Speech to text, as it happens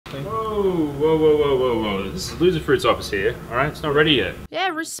Whoa. This is Loserfruit's office here, alright? It's not ready yet. Yeah,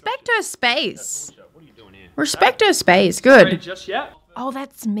 respect her space. What are you doing here? Respect her space, good. Ready just yet? Oh,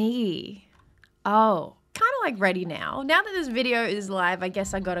 that's me. Oh, kind of like ready now. Now that this video is live, I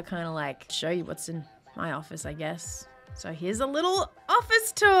guess I gotta kind of like show you what's in my office, I guess. So here's a little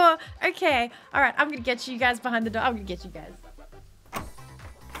office tour. Okay, all right, I'm gonna get you guys behind the door. I'm gonna get you guys.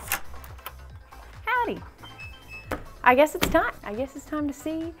 Howdy. I guess it's time. I guess it's time to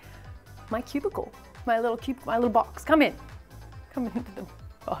see my cubicle, my little box. Come in. Come into the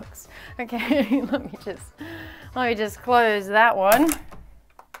box. Okay, let me just close that one.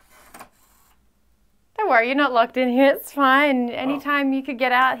 Don't worry, you're not locked in here. It's fine. Anytime you could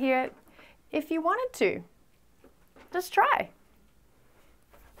get out here if you wanted to. Just try.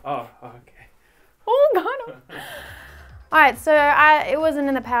 Oh, okay. Oh, God. All right, so it wasn't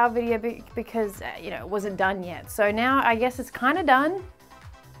in the power video because, you know, it wasn't done yet. So now I guess it's kind of done.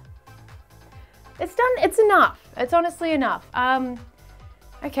 It's done. It's enough. It's honestly enough.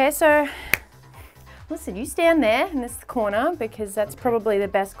 Okay, so listen, you stand there in this corner because that's probably the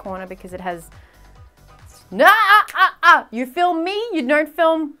best corner because it has... You film me, you don't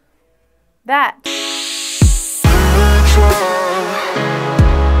film that.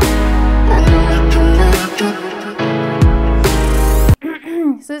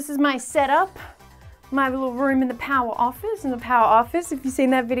 So this is my setup, my little room in the power office. In the power office, if you've seen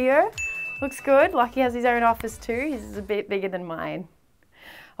that video, looks good. Lucky has his own office too. His is a bit bigger than mine,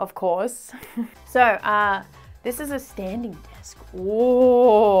 of course. So this is a standing desk.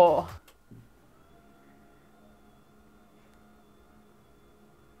 Whoa.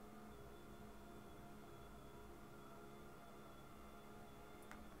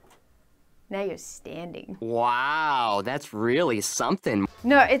 Now you're standing. Wow, that's really something.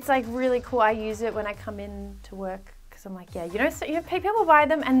 No, it's like really cool. I use it when I come in to work because I'm like, yeah, you know, so people buy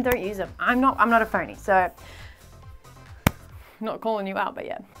them and don't use them. I'm not a phony, so I'm not calling you out, but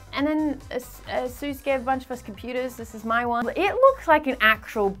yeah. And then Sue gave a bunch of us computers. This is my one. It looks like an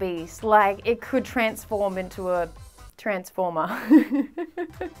actual beast. Like it could transform into a transformer.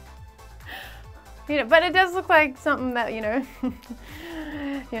 You know, but it does look like something that, you know,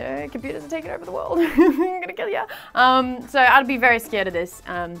 computers are taking over the world. I'm gonna kill you. So I'd be very scared of this,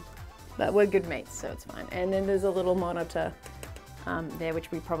 but we're good mates, so it's fine. And then there's a little monitor there,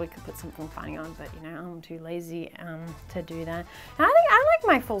 which we probably could put something funny on, but you know, I'm too lazy to do that. And I think I like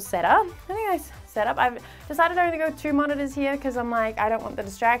my full setup. I think nice setup. I've decided to only go 2 monitors here because I'm like, I don't want the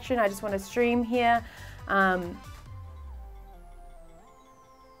distraction. I just want to stream here.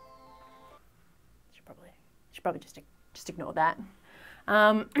 Should probably just ignore that.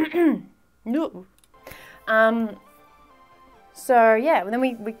 No. So yeah, then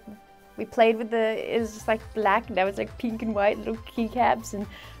we played with it was just like black, now it's like pink and white little keycaps and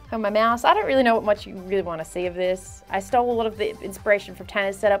on my mouse. I don't really know what much you really want to see of this. I stole a lot of the inspiration from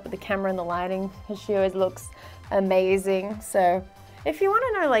Tana's setup with the camera and the lighting because she always looks amazing. So if you want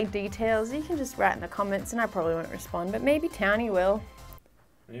to know like details, you can just write in the comments and I probably won't respond, but maybe Townie will.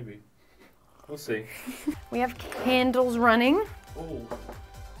 Maybe. We'll see. We have candles running. Oh.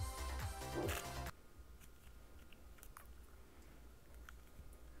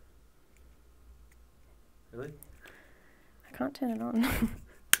 Really? I can't turn it on.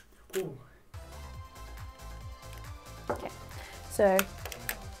 Ooh. Okay, so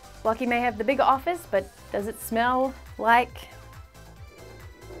Lucky may have the bigger office, but does it smell like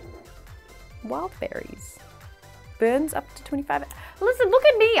wild berries? Burns up to 25. Listen, look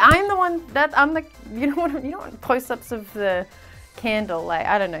at me. I'm the one that I'm like, you don't want close-ups of the candle. Like,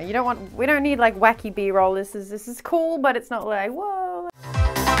 I don't know. We don't need like wacky B-roll. This is cool, but it's not like, whoa.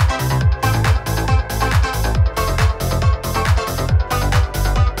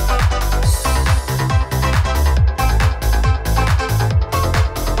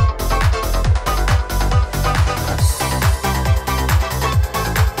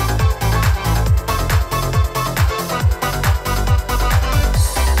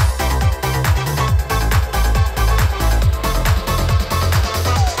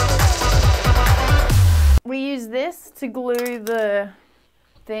 To glue the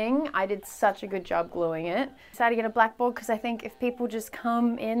thing. I did such a good job gluing it. Decided to get a blackboard because I think if people just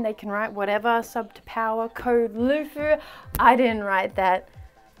come in, they can write whatever, sub to power, code Loserfruit. I didn't write that,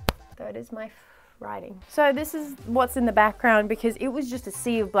 though it is my writing. So this is what's in the background because it was just a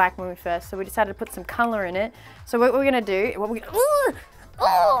sea of black when we first, so we decided to put some color in it. So what we're gonna do,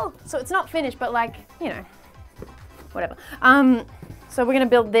 so it's not finished, but like, you know, whatever. So we're gonna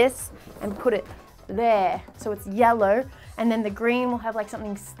build this and put it there, so it's yellow, and then the green will have like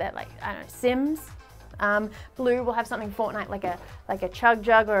something that like, I don't know, Sims, Blue will have something Fortnite, like a chug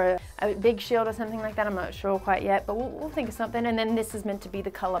jug or a big shield or something like that. I'm not sure quite yet, but we'll think of something. And then this is meant to be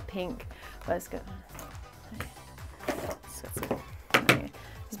the color pink. Let's go.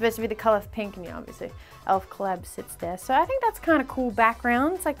 It's supposed to be the color of pink, and obviously Elf Collab sits there. So I think that's kind of cool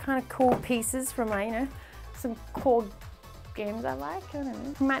backgrounds, like kind of cool pieces from my, you know, some cool games I like. I don't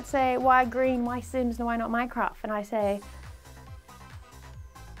know. You might say, why green, why Sims, and why not Minecraft? And I say,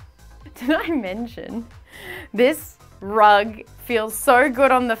 did I mention this rug feels so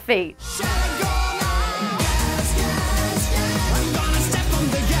good on the feet?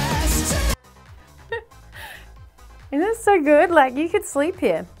 Isn't this so good? Like, you could sleep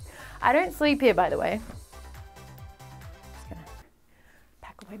here. I don't sleep here, by the way. Just gonna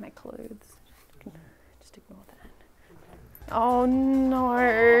pack away my clothes. Just ignore that. Oh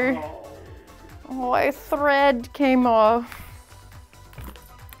no. Oh, a thread came off.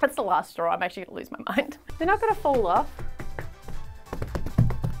 That's the last straw. I'm actually gonna lose my mind. They're not gonna fall off.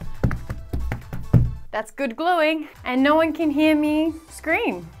 That's good gluing. And no one can hear me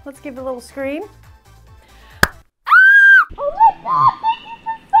scream. Let's give it a little scream. Oh my god, thank you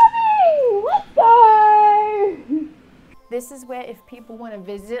for coming! Let's go! This is where if people want to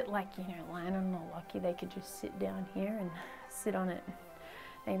visit, like, you know, Lachlan or Lucky, they could just sit down here and sit on it.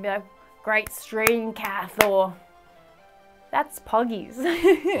 And be like, great stream, Kath, or that's Poggies.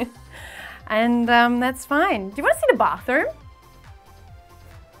 And that's fine. Do you want to see the bathroom?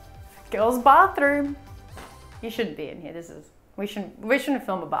 Girls' bathroom. You shouldn't be in here. This is, we shouldn't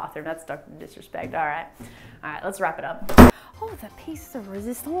film a bathroom. That's disrespect. All right, let's wrap it up. Oh, the pieces of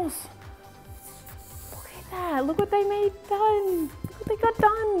resistance. Look at that. Look what they made done. Look what they got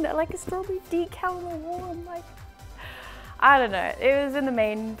done. Like a strawberry decal on the wall. I'm like, I don't know. It was in the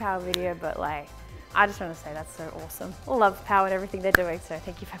main power video, but like, I just want to say that's so awesome. I love power and everything they're doing. So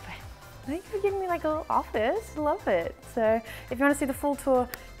thank you for giving me like a little office. Love it. So if you want to see the full tour,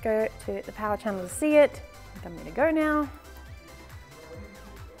 go to the power channel to see it. I think I'm gonna go now.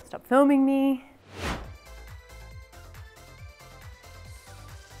 Stop filming me.